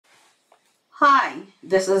Hi,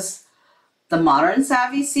 this is the Modern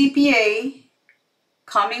Savvy CPA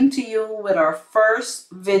coming to you with our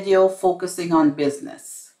first video focusing on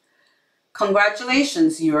business.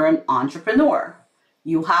 Congratulations, you're an entrepreneur.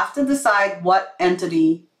 You have to decide what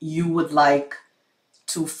entity you would like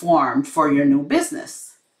to form for your new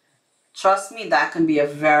business. Trust me, that can be a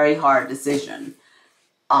very hard decision.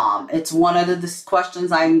 It's one of the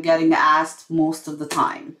questions I'm getting asked most of the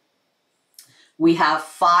time. We have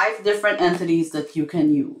 5 different entities that you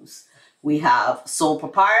can use. We have sole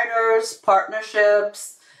proprietors,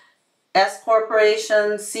 partnerships, S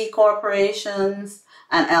corporations, C corporations,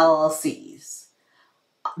 and LLCs.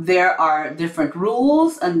 There are different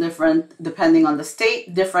rules and different, depending on the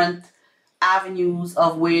state, different avenues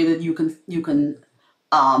of way that you can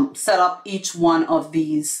set up each one of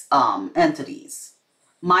these entities.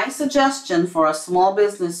 My suggestion for a small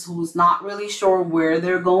business who's not really sure where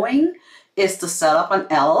they're going is to set up an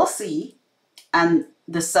LLC, and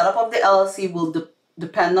the setup of the LLC will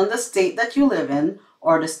depend on the state that you live in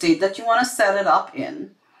or the state that you want to set it up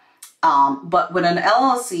in. But with an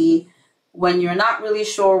LLC, when you're not really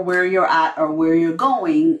sure where you're at or where you're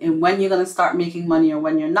going and when you're going to start making money or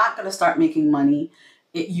when you're not going to start making money,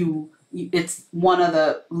 it's one of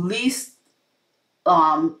the least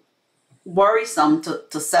worrisome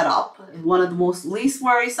to set up, one of the most least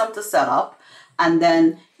worrisome to set up. And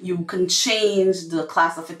then you can change the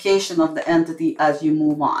classification of the entity as you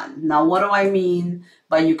move on. Now, what do I mean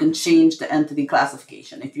by you can change the entity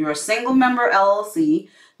classification? If you're a single member LLC,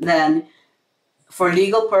 then for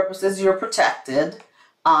legal purposes, you're protected.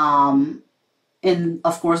 And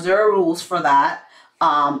of course, there are rules for that.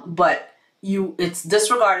 But it's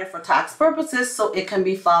disregarded for tax purposes, so it can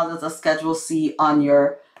be filed as a Schedule C on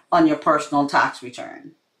your personal tax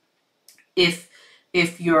return.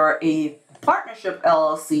 If you're a partnership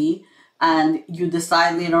LLC and you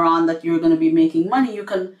decide later on that you're going to be making money, you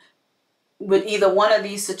can, with either one of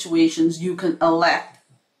these situations, you can elect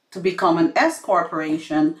to become an S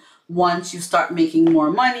corporation once you start making more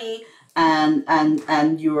money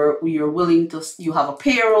and you're willing to, you have a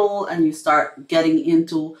payroll and you start getting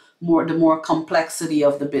into the more complexity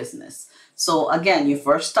of the business. So again, you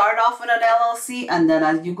first start off with an LLC, and then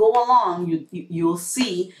as you go along,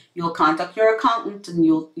 you'll contact your accountant and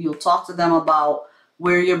you'll talk to them about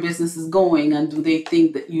where your business is going and do they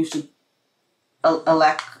think that you should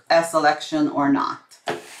elect S election or not.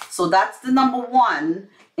 So that's the number 1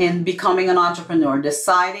 in becoming an entrepreneur,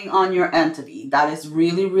 deciding on your entity. That is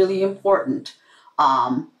really, really important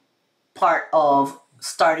part of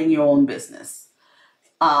starting your own business.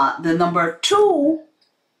 The number 2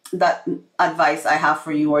 advice I have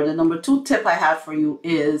for you, or the number 2 tip I have for you,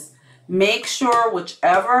 is make sure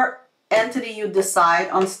whichever entity you decide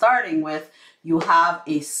on starting with, you have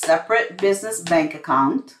a separate business bank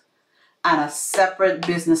account and a separate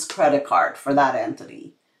business credit card for that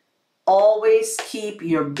entity. Always keep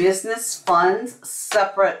your business funds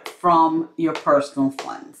separate from your personal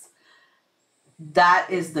funds. That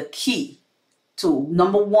is the key to,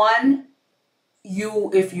 number 1,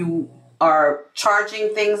 if you are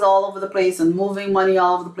charging things all over the place and moving money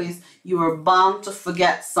all over the place, you are bound to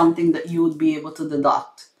forget something that you would be able to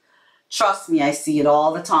deduct. Trust me, I see it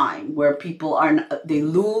all the time where people they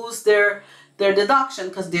lose their deduction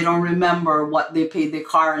because they don't remember what they paid their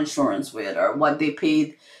car insurance with, or what they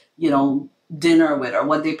paid, dinner with, or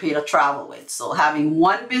what they paid a travel with. So having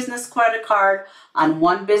one business credit card and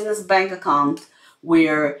one business bank account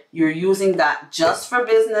where you're using that just for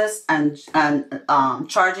business and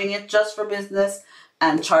charging it just for business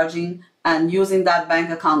and using that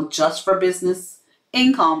bank account just for business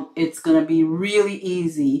income, it's going to be really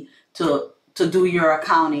easy to do your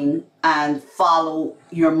accounting and follow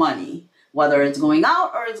your money. Whether it's going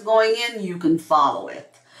out or it's going in, you can follow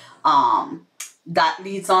it. That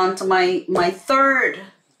leads on to my 3rd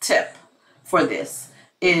tip for this,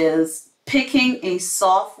 is picking a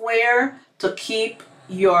software to keep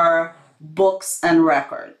your books and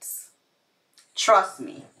records. Trust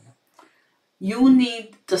me, you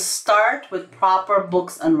need to start with proper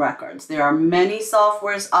books and records. There are many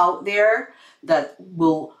softwares out there that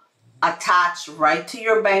will attach right to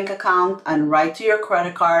your bank account and right to your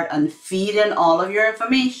credit card and feed in all of your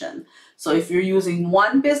information. So if you're using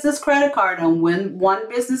one business credit card and one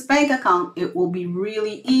business bank account, it will be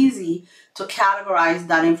really easy to categorize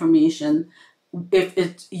that information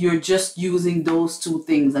if you're just using those 2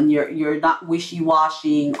 things and you're not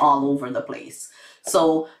wishy-washying all over the place.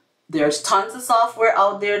 So there's tons of software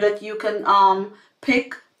out there that you can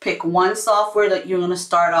pick one software that you're going to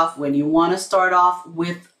start off with. You want to start off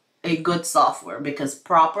with a good software, because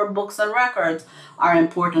proper books and records are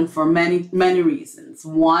important for many reasons.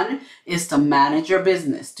 One is to manage your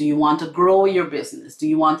business. Do you want to grow your business? Do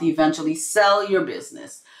you want to eventually sell your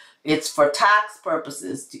business? It's for tax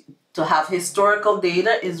purposes. To have historical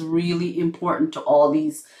data is really important to all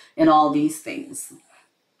these things.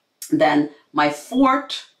 Then my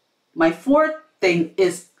fourth thing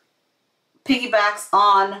is piggybacks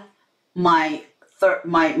on my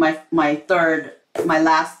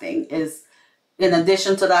last thing is, in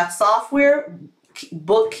addition to that software,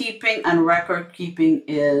 bookkeeping and record keeping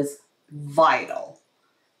is vital.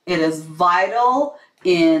 It is vital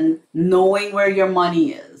in knowing where your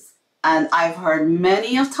money is. And I've heard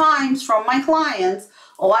many of times from my clients,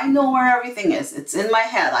 oh, I know where everything is. It's in my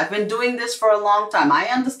head. I've been doing this for a long time. I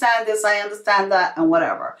understand this, I understand that, and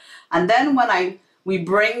whatever. And then when we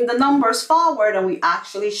bring the numbers forward and we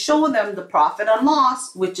actually show them the profit and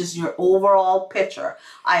loss, which is your overall picture.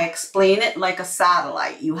 I explain it like a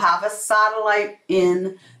satellite. You have a satellite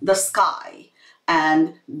in the sky,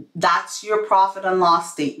 and that's your profit and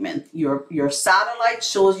loss statement. Your satellite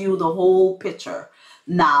shows you the whole picture.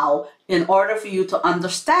 Now, in order for you to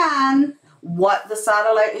understand what the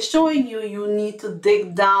satellite is showing you, you need to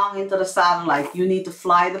dig down into the satellite. You need to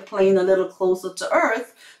fly the plane a little closer to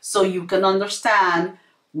Earth so you can understand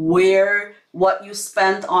what you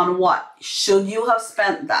spent on what. Should you have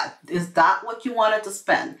spent that? Is that what you wanted to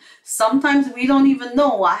spend? Sometimes we don't even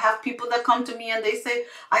know. I have people that come to me and they say,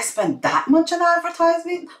 I spent that much on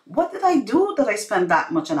advertisement. What did I do that I spent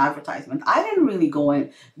that much on advertisement? I didn't really go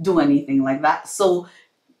and do anything like that. So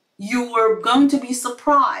you are going to be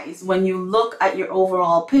surprised when you look at your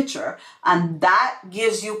overall picture, and that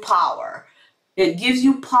gives you power. It gives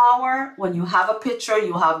you power. When you have a picture,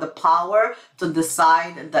 you have the power to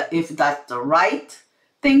decide that if that's the right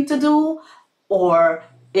thing to do, or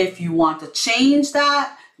if you want to change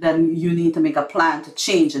that, then you need to make a plan to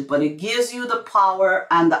change it. But it gives you the power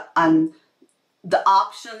and the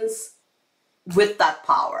options with that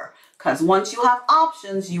power. Because once you have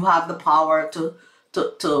options, you have the power to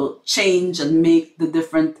change and make the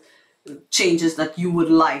different changes that you would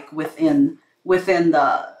like within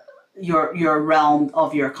your realm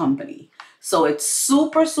of your company. So it's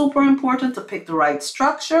super, super important to pick the right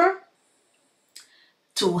structure,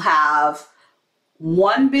 to have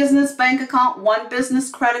one business bank account, one business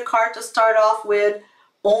credit card to start off with.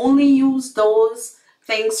 Only use those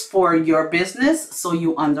things for your business so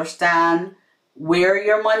you understand where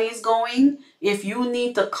your money is going. If you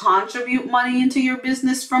need to contribute money into your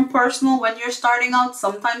business from personal when you're starting out,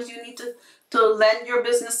 sometimes you need to lend your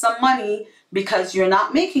business some money because you're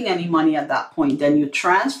not making any money at that point. Then you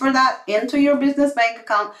transfer that into your business bank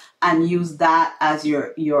account and use that as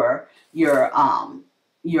your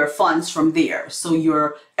funds from there.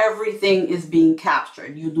 So everything is being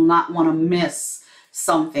captured. You do not want to miss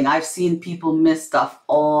something. I've seen people miss stuff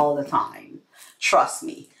all the time. Trust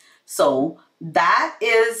me. So that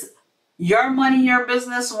is Your Money, Your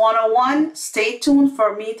Business 101. Stay tuned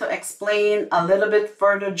for me to explain a little bit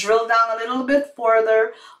further, drill down a little bit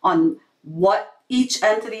further on what each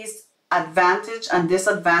entity's advantage and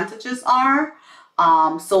disadvantages are.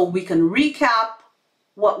 So we can recap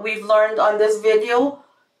what we've learned on this video.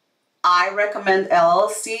 I recommend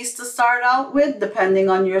LLCs to start out with,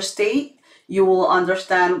 depending on your state. You will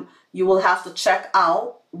understand, you will have to check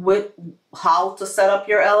out with how to set up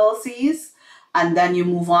your LLCs, and then you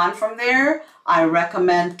move on from there. I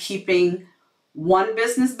recommend keeping one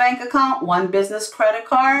business bank account, one business credit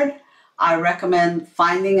card. I recommend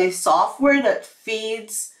finding a software that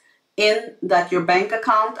feeds in, that your bank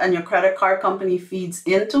account and your credit card company feeds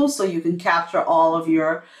into, so you can capture all of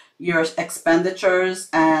your expenditures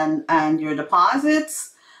and your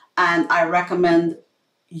deposits. And I recommend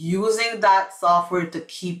using that software to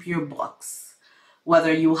keep your books.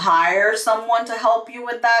 Whether you hire someone to help you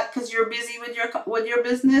with that because you're busy with your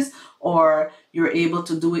business, or you're able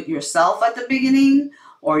to do it yourself at the beginning,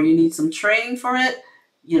 or you need some training for it,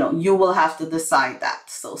 you will have to decide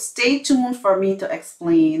that. So stay tuned for me to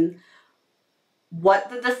explain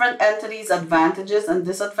what the different entities' advantages and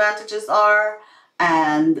disadvantages are,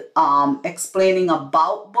 and explaining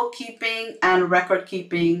about bookkeeping and record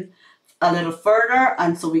keeping a little further,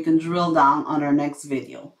 and so we can drill down on our next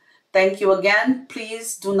video. Thank you again.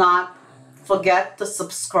 Please do not forget to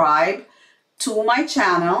subscribe to my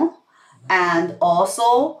channel, and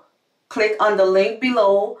also click on the link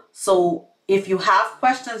below. So if you have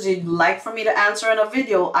questions you'd like for me to answer in a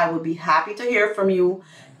video, I would be happy to hear from you.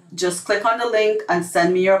 Just click on the link and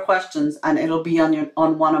send me your questions, and it'll be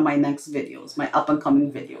on one of my next videos, my up and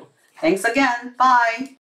coming video. Thanks again. Bye.